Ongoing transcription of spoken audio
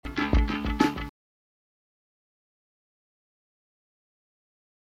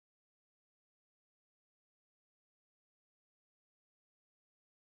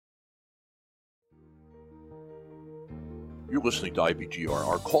You're listening to IBGR,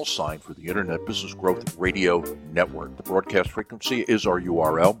 our call sign for the Internet Business Growth Radio Network. The broadcast frequency is our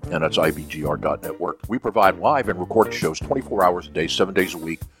URL, and that's ibgr.network. We provide live and recorded shows 24 hours a day, 7 days a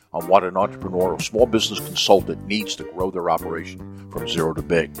week on what an entrepreneur or small business consultant needs to grow their operation from zero to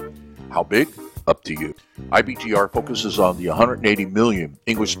big. How big? Up to you. IBGR focuses on the 180 million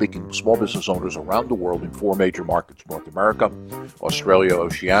English-speaking small business owners around the world in 4 major markets: North America, Australia,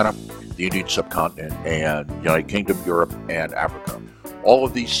 Oceania, the Indian subcontinent, and United Kingdom, Europe, and Africa. All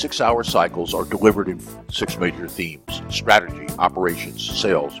of these 6-hour cycles are delivered in 6 major themes: strategy, operations,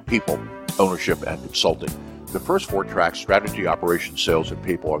 sales, people, ownership, and consulting. The first 4 tracks, strategy, operations, sales, and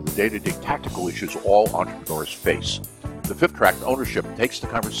people, are the day-to-day tactical issues all entrepreneurs face. The 5th track, ownership, takes the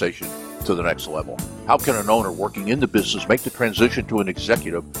conversation to the next level. How can an owner working in the business make the transition to an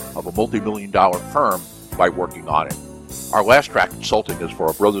executive of a multi-million-dollar firm by working on it? Our last track, consulting, is for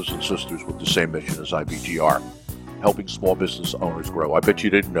our brothers and sisters with the same mission as IBGR, helping small business owners grow. I bet you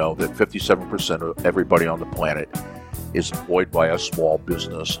didn't know that 57% of everybody on the planet is employed by a small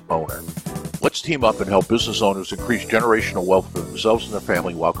business owner. Let's team up and help business owners increase generational wealth for themselves and their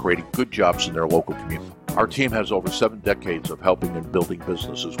family while creating good jobs in their local community. Our team has over 7 decades of helping and building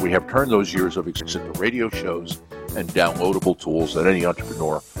businesses. We have turned those years of experience into radio shows and downloadable tools that any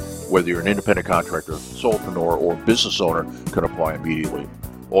entrepreneur, whether you're an independent contractor, solopreneur, or business owner, can apply immediately.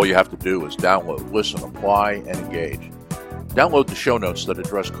 All you have to do is download, listen, apply, and engage. Download the show notes that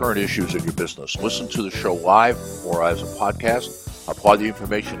address current issues in your business. Listen to the show live or as a podcast. Apply the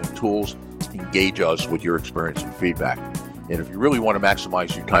information and tools. Engage us with your experience and feedback. And if you really want to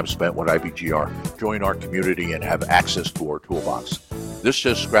maximize your time spent with IBGR, join our community and have access to our toolbox. This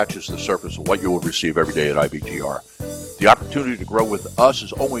just scratches the surface of what you will receive every day at IBGR. The opportunity to grow with us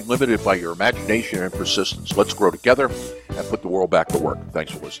is only limited by your imagination and persistence. Let's grow together and put the world back to work.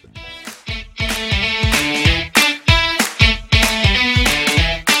 Thanks for listening.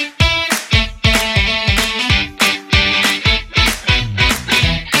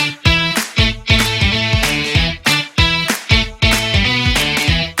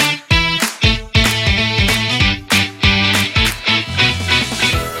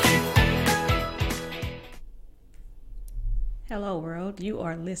 Hello world, you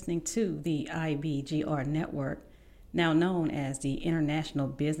are listening to the IBGR Network, now known as the International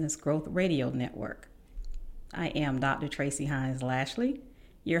Business Growth Radio Network. I am Dr. Tracy Hines Lashley,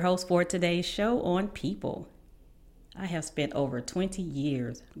 your host for today's show on people. I have spent over 20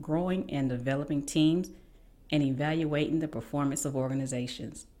 years growing and developing teams and evaluating the performance of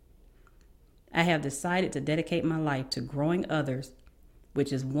organizations. I have decided to dedicate my life to growing others,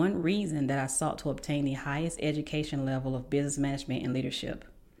 which is one reason that I sought to obtain the highest education level of business management and leadership.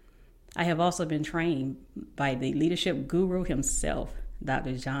 I have also been trained by the leadership guru himself,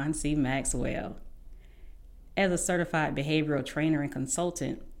 Dr. John C. Maxwell. As a certified behavioral trainer and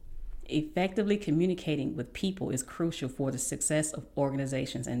consultant, effectively communicating with people is crucial for the success of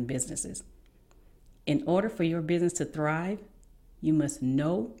organizations and businesses. In order for your business to thrive, you must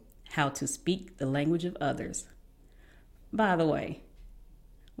know how to speak the language of others. By the way,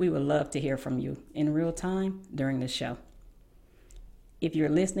 we would love to hear from you in real time during the show. If you're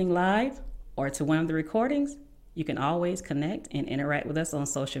listening live or to one of the recordings, you can always connect and interact with us on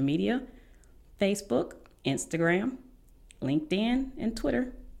social media, Facebook, Instagram, LinkedIn, and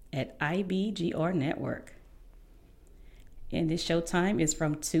Twitter at IBGR Network. And this show time is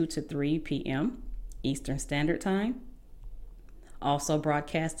from 2 to 3 p.m. Eastern Standard Time. Also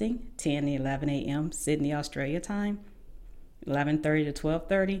broadcasting 10 to 11 a.m. Sydney, Australia time, 11:30 to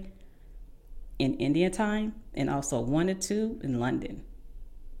 12:30 in India time, and also 1 to 2 in London.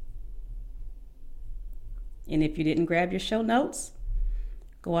 And if you didn't grab your show notes,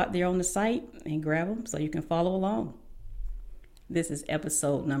 go out there on the site and grab them so you can follow along. This is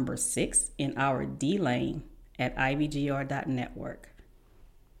episode number 6 in our D lane at ibgr.network.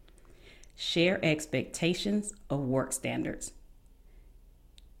 Share expectations of work standards.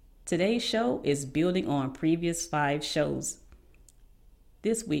 Today's show is building on previous 5 shows.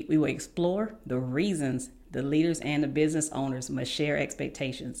 This week, we will explore the reasons the leaders and the business owners must share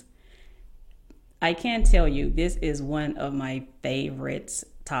expectations. I can tell you this is one of my favorite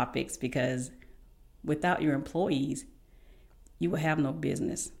topics because without your employees, you will have no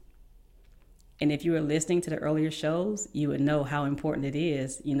business. And if you were listening to the earlier shows, you would know how important it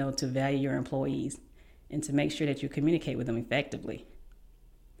is, to value your employees and to make sure that you communicate with them effectively.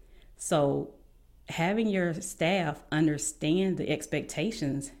 So having your staff understand the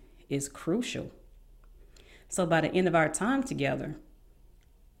expectations is crucial. So by the end of our time together,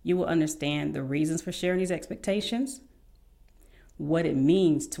 you will understand the reasons for sharing these expectations, what it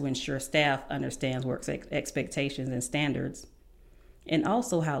means to ensure staff understands work expectations and standards, and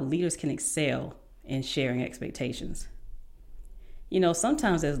also how leaders can excel in sharing expectations.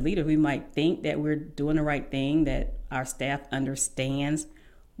 Sometimes as leaders, we might think that we're doing the right thing, that our staff understands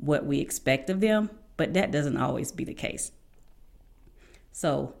what we expect of them, but that doesn't always be the case.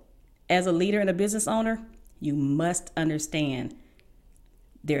 So, as a leader and a business owner, you must understand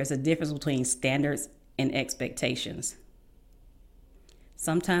there's a difference between standards and expectations.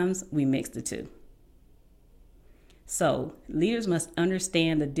 Sometimes we mix the two. So, leaders must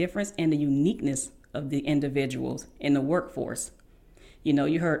understand the difference and the uniqueness of the individuals in the workforce.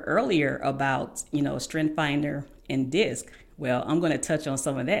 You heard earlier about, Strength Finder and DISC. Well, I'm going to touch on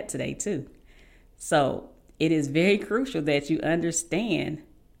some of that today too. So it is very crucial that you understand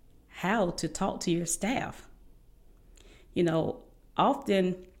how to talk to your staff.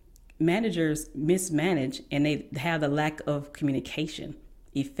 Often managers mismanage and they have the lack of communication,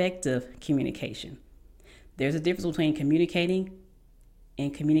 effective communication. There's a difference between communicating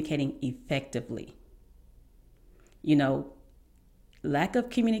and communicating effectively. Lack of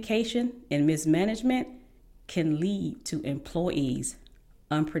communication and mismanagement can lead to employees'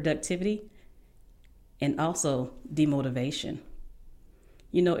 unproductivity and also demotivation.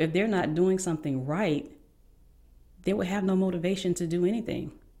 If they're not doing something right, they will have no motivation to do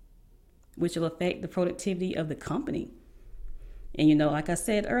anything, which will affect the productivity of the company. And like I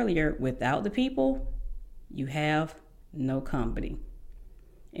said earlier, without the people, you have no company.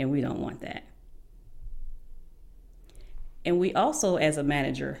 And we don't want that. And we also, as a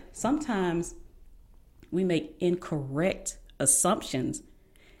manager, sometimes we make incorrect assumptions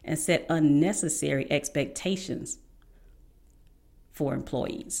and set unnecessary expectations for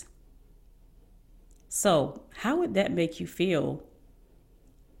employees. So how would that make you feel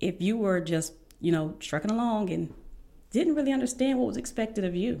if you were just, trucking along and didn't really understand what was expected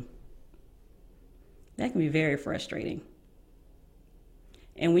of you? That can be very frustrating.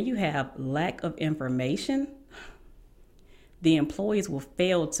 And when you have lack of information, the employees will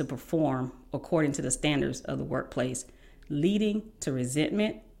fail to perform according to the standards of the workplace, leading to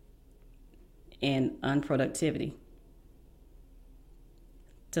resentment and unproductivity.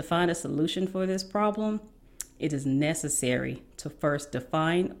 To find a solution for this problem, it is necessary to first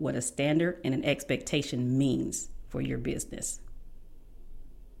define what a standard and an expectation means for your business.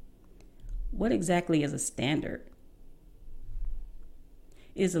 What exactly is a standard?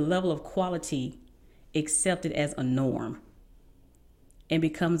 It is a level of quality accepted as a norm and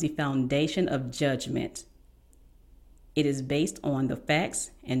becomes the foundation of judgment. It is based on the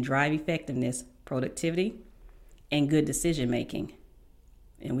facts and drive effectiveness, productivity, and good decision making.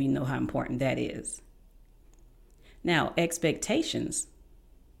 And we know how important that is. Now, expectations.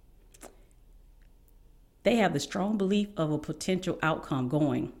 They have the strong belief of a potential outcome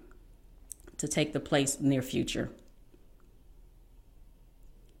going to take the place in their future.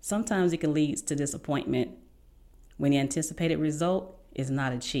 Sometimes it can lead to disappointment when the anticipated result is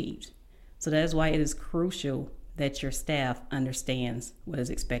not achieved. So that is why it is crucial that your staff understands what is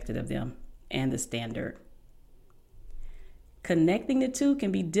expected of them and the standard. Connecting the two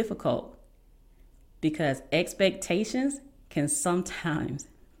can be difficult because expectations can sometimes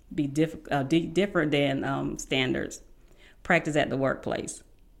be different than standards practiced at the workplace.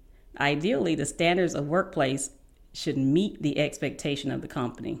 Ideally, the standards of workplace should meet the expectation of the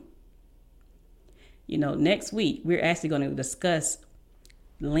company. Next week, we're actually going to discuss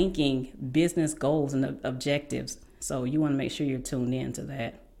linking business goals and objectives. So you want to make sure you're tuned in to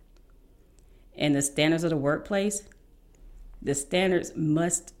that. And the standards of the workplace, the standards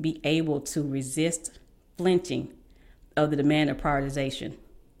must be able to resist flinching of the demand of prioritizing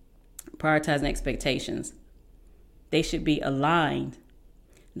expectations. They should be aligned,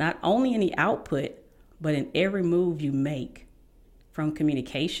 not only in the output, but in every move you make, from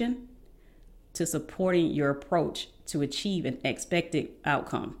communication to supporting your approach to achieve an expected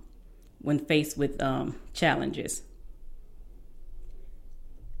outcome when faced with challenges.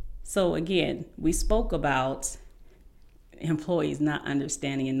 So again, we spoke about employees not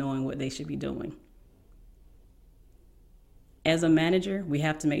understanding and knowing what they should be doing. As a manager, we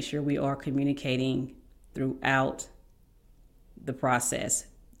have to make sure we are communicating throughout the process,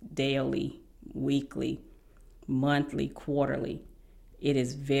 daily, weekly, monthly, quarterly. It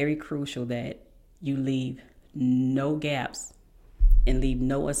is very crucial that you leave no gaps and leave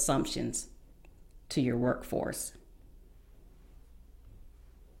no assumptions to your workforce.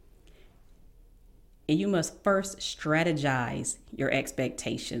 And you must first strategize your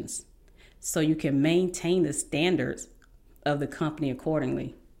expectations so you can maintain the standards of the company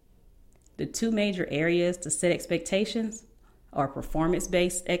accordingly. The two major areas to set expectations are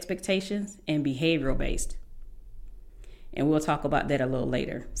performance-based expectations and behavioral-based. And we'll talk about that a little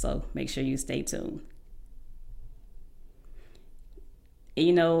later, so make sure you stay tuned.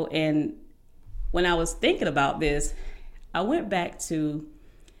 And when I was thinking about this, I went back to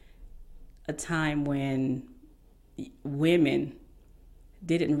a time when women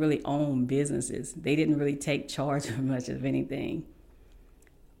didn't really own businesses. They didn't really take charge of much of anything.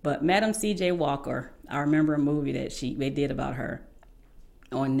 But Madam C.J. Walker, I remember a movie that they did about her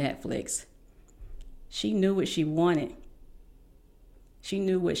on Netflix. She knew what she wanted. She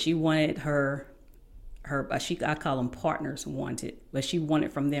knew what she wanted her I call them partners wanted, but she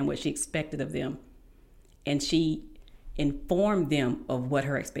wanted from them what she expected of them. And she informed them of what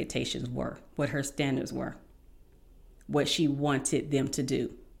her expectations were, what her standards were, what she wanted them to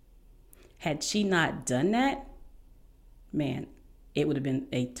do. Had she not done that, man, it would have been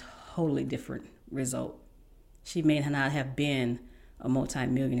a totally different result. She may not have been a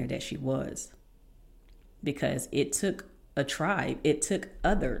multimillionaire that she was, because it took a tribe, it took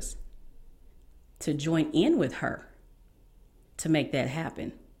others to join in with her to make that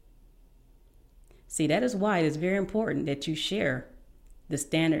happen. See, that is why it is very important that you share the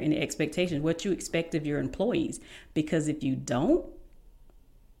standard and the expectations, what you expect of your employees. Because if you don't,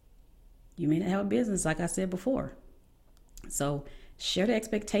 you may not have a business, like I said before. So share the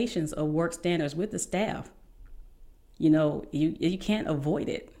expectations of work standards with the staff. You can't avoid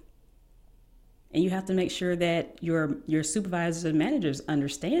it. And you have to make sure that your supervisors and managers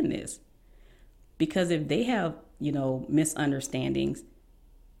understand this. Because if they have, misunderstandings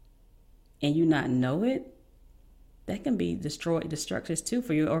and you not know it, that can be destructive too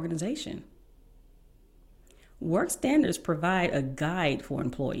for your organization. Work standards provide a guide for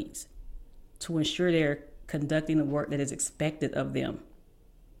employees to ensure they're conducting the work that is expected of them.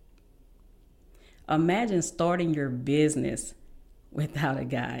 Imagine starting your business without a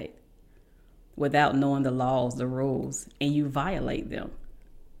guide, without knowing the laws, the rules, and you violate them.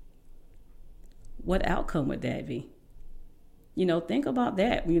 What outcome would that be? Think about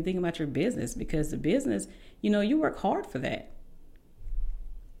that when you think about your business, because the business, you work hard for that.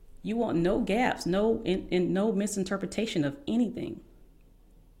 You want no gaps, no misinterpretation of anything.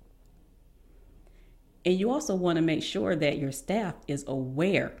 And you also want to make sure that your staff is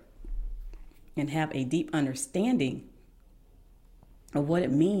aware and have a deep understanding of what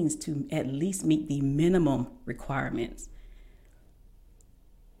it means to at least meet the minimum requirements.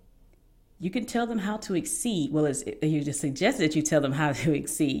 You can tell them how to exceed. Well, you just suggested that you tell them how to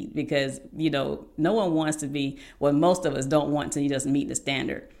exceed, because, no one wants to be, most of us don't want to just meet the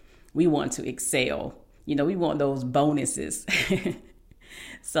standard. We want to excel. We want those bonuses.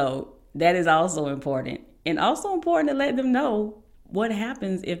 So that is also important. And also important to let them know what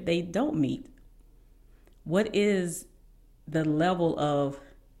happens if they don't meet. What is the level of,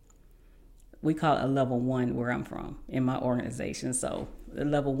 we call it a level 1 where I'm from in my organization. So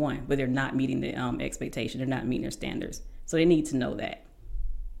level 1, but they're not meeting the expectation. They're not meeting their standards. So they need to know that.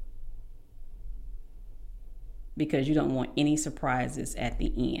 Because you don't want any surprises at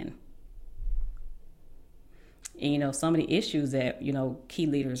the end. And, some of the issues that, key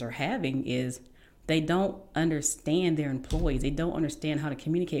leaders are having is they don't understand their employees. They don't understand how to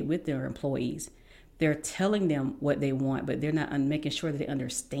communicate with their employees. They're telling them what they want, but they're not making sure that they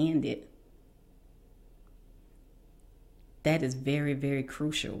understand it. That is very, very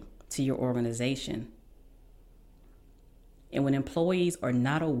crucial to your organization. And when employees are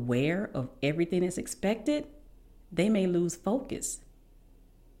not aware of everything that's expected, they may lose focus.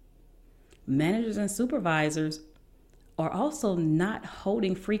 Managers and supervisors are also not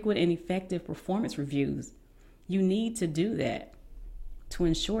holding frequent and effective performance reviews. You need to do that to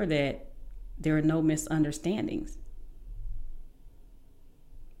ensure that there are no misunderstandings.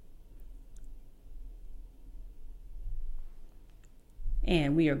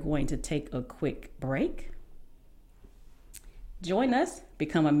 And we are going to take a quick break. Join us,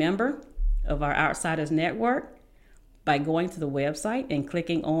 become a member of our Outsiders Network by going to the website and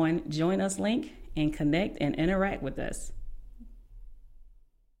clicking on Join Us link and connect and interact with us.